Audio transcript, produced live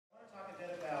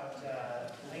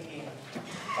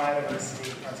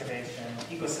biodiversity, conservation,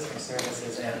 ecosystem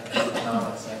services, and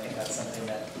economics. And I think that's something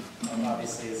that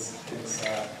obviously is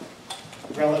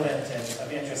relevant and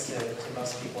of interest to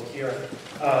most people here.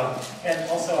 And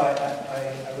also,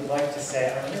 I would like to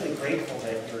say I'm really grateful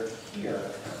that you're here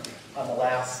on the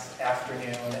last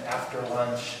afternoon after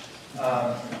lunch.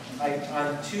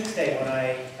 On Tuesday, when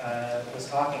I was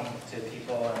talking to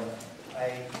people, and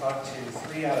I talked to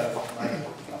 3 out of my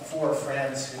 4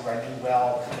 friends who I knew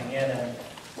well coming in, and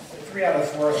 3 out of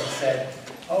 4 of them said,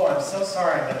 "Oh, I'm so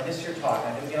sorry, I'm going to miss your talk.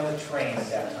 I'm going to be on the train at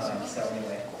that time." So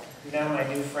anyway, you're now my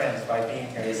new friends by being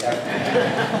here this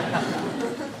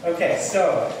afternoon. Okay,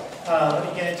 so let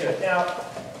me get into it. Now,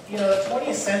 you know, the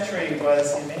 20th century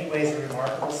was in many ways a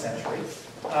remarkable century.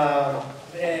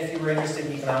 And if you were interested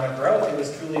in economic growth, it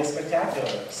was truly a spectacular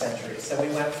century. So we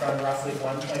went from roughly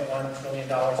 $1.1 trillion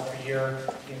per year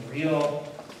in real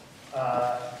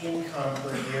income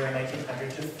per year in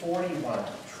 1900 to 41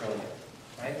 trillion,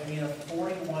 right? I mean, a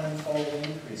 41-fold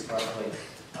increase roughly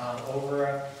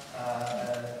over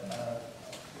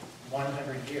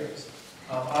 100 years.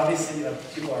 Obviously, you know,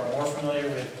 people are more familiar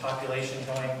with population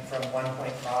going from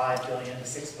 1.5 billion to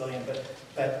 6 billion,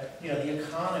 but you know, the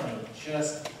economy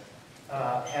just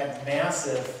had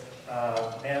massive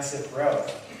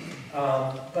growth.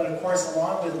 But of course,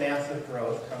 along with massive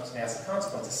growth comes massive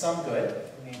consequences. Some good.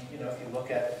 I mean, you know, if you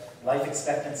look at life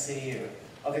expectancy or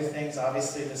other things,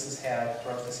 obviously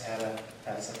growth has had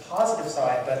a positive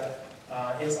side, but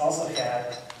it's also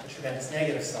had a tremendous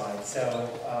negative side. So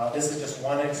this is just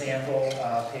one example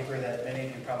paper that many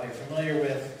of you probably are familiar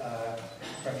with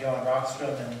from Johan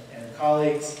Rockström and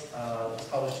colleagues. It was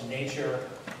published in Nature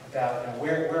about, you know,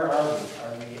 where are we?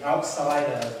 Are we outside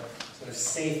of sort of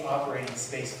safe operating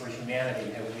space for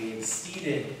humanity? Have we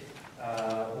exceeded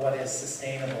what is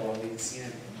sustainable? Have we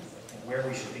exceeded where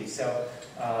we should be? So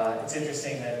it's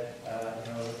interesting that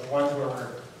you know, the ones where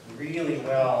we're really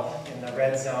well in the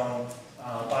red zone,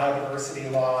 biodiversity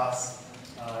loss,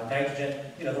 nitrogen,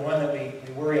 you know, the one that we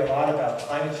worry a lot about,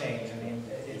 climate change. I mean,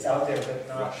 it's out there, but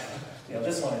not, you know,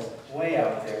 this one is way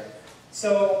out there.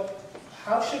 So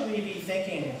how should we be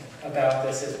thinking about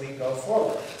this as we go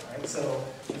forward, right? So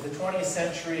if the 20th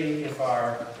century, if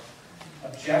our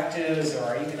objectives or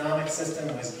our economic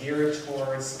system was geared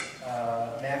towards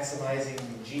maximizing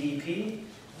GDP,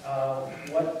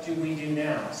 what do we do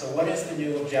now? So what is the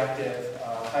new objective?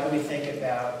 How do we think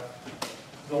about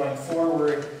going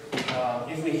forward?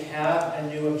 If we have a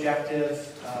new objective,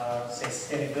 say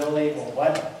sustainability, well,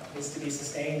 what is to be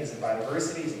sustained? Is it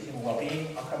biodiversity? Is it human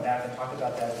well-being? I'll come back and talk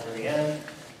about that at the very end.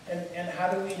 And how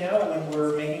do we know when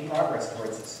we're making progress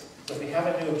towards this? So if we have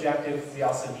a new objective, we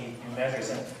also need new measures.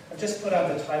 And I've just put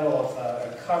out the title of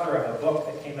a cover of a book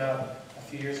that came out a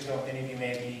few years ago. Many of you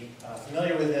may be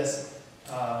familiar with this.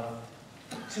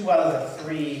 2 out of the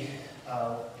 3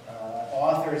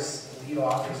 lead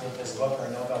authors of this book are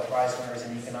Nobel Prize winners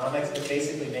in economics, but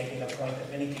basically making the point that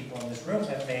many people in this room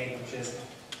have made, which is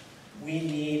we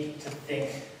need to think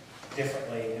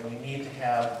differently, and we need to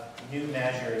have new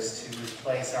measures to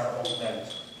replace our old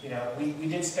measures. You know, we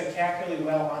did spectacularly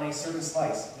well on a certain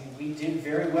slice. We did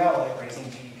very well at raising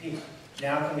GDP.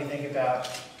 Now can we think about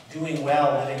doing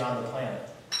well living on the planet?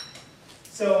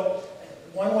 So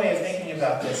one way of thinking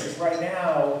about this is right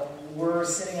now we're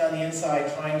sitting on the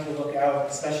inside trying to look out,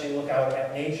 especially look out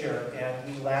at nature,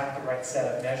 and we lack the right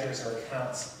set of measures or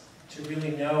accounts to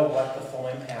really know what the full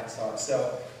impacts are.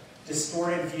 So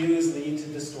distorted views lead to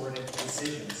distorted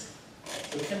decisions.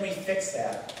 So can we fix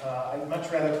that? I'd much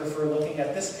rather prefer looking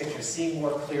at this picture, seeing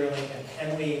more clearly, and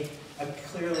can we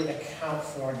clearly account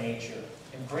for nature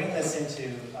and bring this into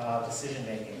decision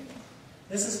making.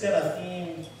 This has been a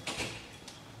theme.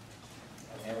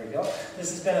 There we go. This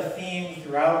has been a theme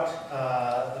throughout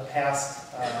the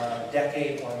past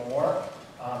decade or more.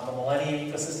 The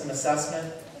Millennium Ecosystem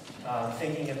Assessment,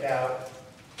 thinking about,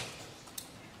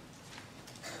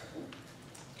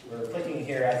 we're clicking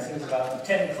here, I think it's about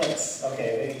 10 clicks.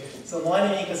 Okay, so the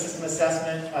Millennium Ecosystem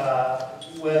Assessment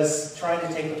was trying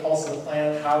to take the pulse of the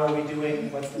planet. How are we doing?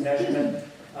 What's the measurement?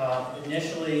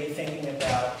 Initially thinking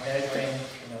about measuring,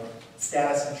 you know,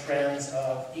 status and trends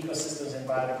of ecosystems and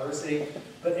biodiversity,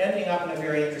 but ending up in a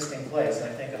very interesting place, and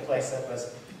I think a place that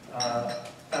was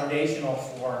foundational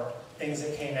for things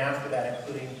that came after that,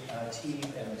 including TEEP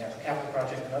and the Natural Capital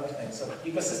Project and other things. So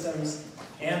ecosystems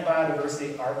and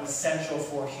biodiversity are essential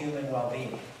for human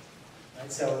well-being.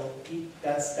 Right? So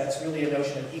that's really a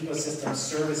notion of ecosystem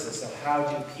services. So how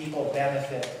do people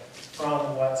benefit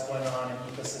from what's going on in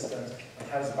ecosystems, and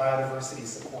how does biodiversity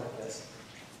support this?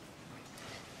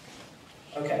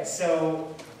 Okay,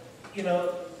 so, you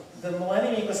know, the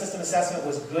Millennium Ecosystem Assessment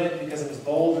was good because it was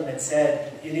bold and it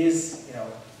said it is,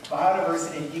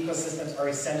 biodiversity and ecosystems are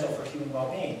essential for human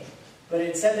well-being. But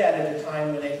it said that at a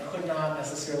time when it could not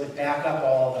necessarily back up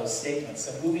all of those statements.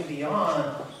 So moving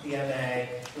beyond the MA,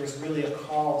 there was really a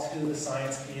call to the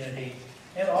science community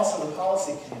and also the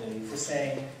policy community for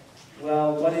saying,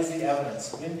 well, what is the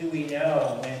evidence? When do we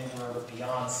know when we're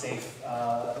beyond safe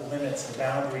limits or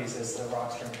boundaries, as the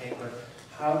Rockstrom paper?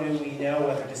 How do we know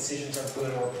whether decisions are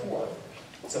good or poor?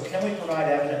 So can we provide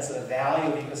evidence of the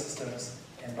value of ecosystems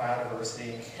and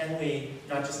biodiversity? And can we,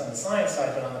 not just on the science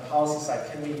side, but on the policy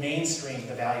side, can we mainstream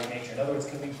the value of nature? In other words,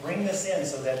 can we bring this in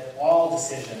so that all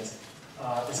decisions,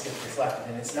 this gets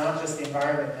reflected? And it's not just the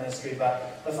environment ministry,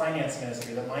 but the finance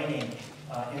ministry, the mining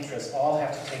interests, all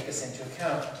have to take this into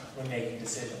account when making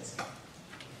decisions.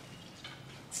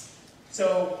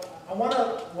 So I want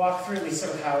to walk through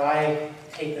sort of how I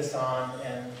take this on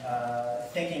and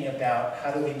thinking about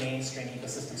how do we mainstream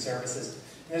ecosystem services.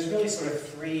 And there's really sort of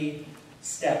three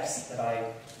steps that I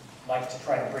like to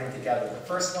try to bring together. The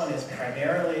first one is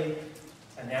primarily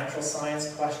a natural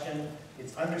science question.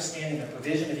 It's understanding the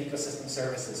provision of ecosystem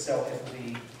services. So if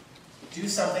we do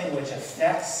something which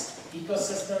affects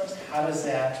ecosystems, how does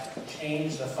that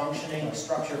change the functioning or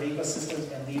structure of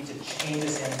ecosystems and lead to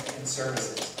changes in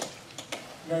services?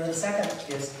 And then the second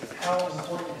is, how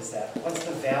important is that? What's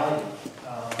the value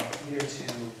either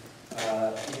to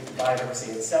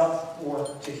biodiversity itself or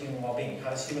to human well-being? How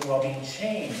does human well-being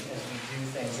change as we do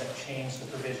things that change the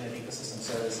provision of ecosystem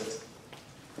services?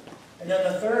 And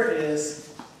then the third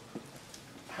is,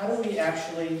 how do we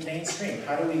actually mainstream?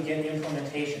 How do we get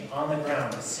implementation on the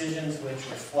ground, decisions which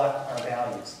reflect our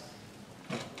values?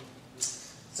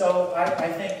 So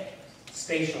I think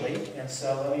spatially, and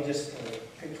so let me just,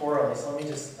 pictorially, so let me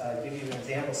just give you an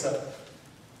example. So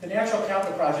the Natural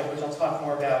Capital Project, which I'll talk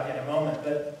more about in a moment,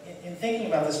 but in thinking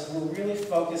about this, we're really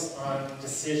focused on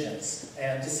decisions,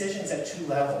 and decisions at two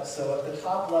levels. So at the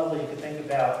top level, you could think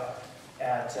about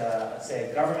at, say,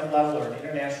 a government level or an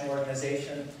international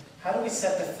organization. How do we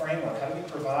set the framework? How do we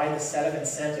provide the set of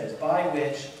incentives by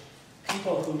which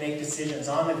people who make decisions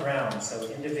on the ground, so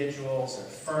individuals or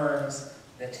firms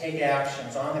that take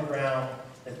actions on the ground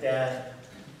that then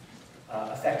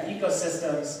affect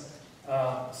ecosystems?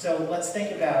 So let's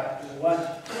think about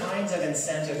what kinds of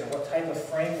incentives or what type of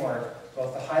framework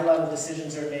both the high-level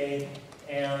decisions are made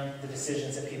and the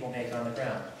decisions that people make on the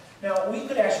ground. Now, we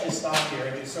could actually stop here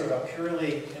and do sort of a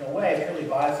purely, in a way, purely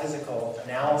biophysical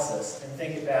analysis and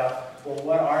think about, well,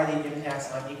 what are the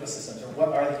impacts on ecosystems, or what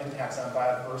are the impacts on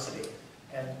biodiversity,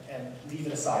 and leave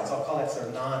it aside. So I'll call that sort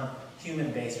of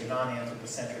non-human-based or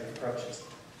non-anthropocentric approaches.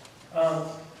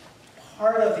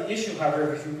 Part of the issue,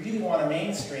 however, if you really want to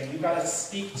mainstream, you've got to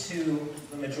speak to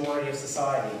the majority of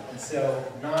society. And so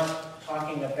not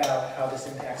talking about how this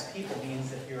impacts people means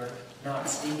that you're not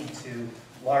speaking to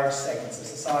large segments of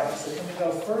society. So can we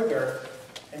go further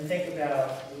and think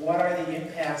about what are the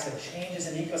impacts of changes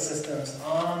in ecosystems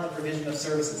on the provision of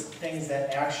services, things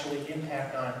that actually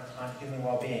impact on human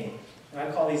well-being? And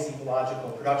I call these ecological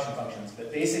production functions,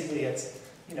 but basically it's,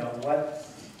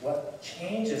 what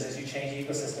changes as you change the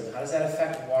ecosystem? How does that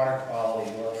affect water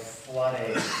quality, or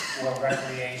flooding, or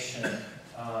recreation,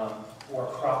 or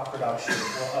crop production,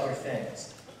 or other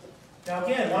things? Now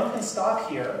again, one can stop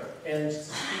here and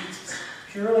speak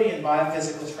purely in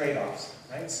biophysical trade-offs,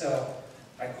 right? So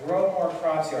I grow more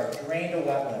crops here, I've drained a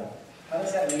wetland. How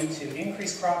does that lead to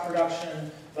increased crop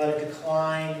production, but a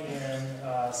decline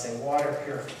in, say, water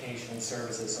purification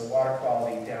services, so water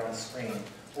quality downstream,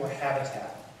 or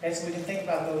habitat? Okay, so we can think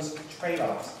about those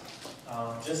trade-offs,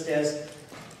 just as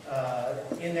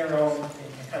in their own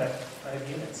kind of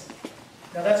units.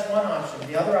 Now that's one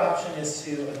option. The other option is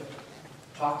to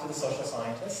talk to the social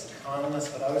scientists, economists,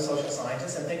 but other social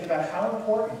scientists, and think about how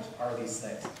important are these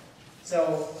things.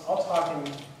 So I'll talk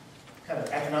in kind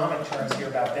of economic terms here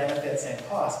about benefits and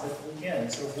costs, but again,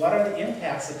 so what are the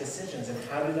impacts of decisions, and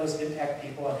how do those impact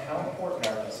people, and how important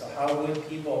are those? So how would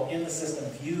people in the system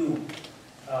view,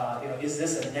 is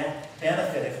this a net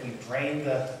benefit if we drain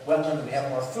the wetland, we have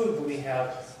more food, but we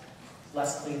have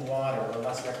less clean water or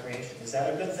less recreation? Is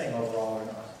that a good thing overall or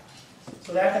not?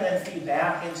 So that can then feed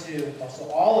back into also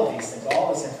all of these things,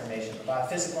 all this information, the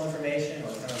biophysical information or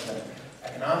kind of the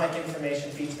economic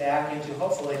information feeds back into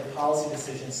hopefully the policy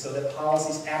decisions so that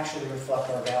policies actually reflect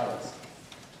our values.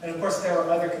 And of course there are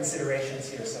other considerations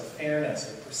here, so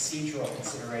fairness or procedural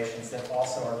considerations that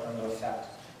also are going to affect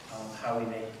how we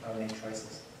make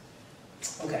choices.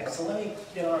 Okay, so let me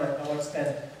get on it. I want to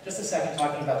spend just a second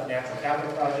talking about the Natural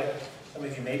Capital Project. Some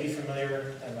of you may be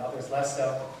familiar and others less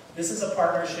so. This is a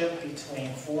partnership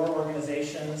between 4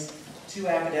 organizations two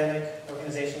academic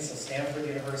organizations, so Stanford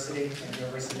University and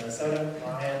University of Minnesota,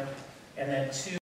 Ryan, and then two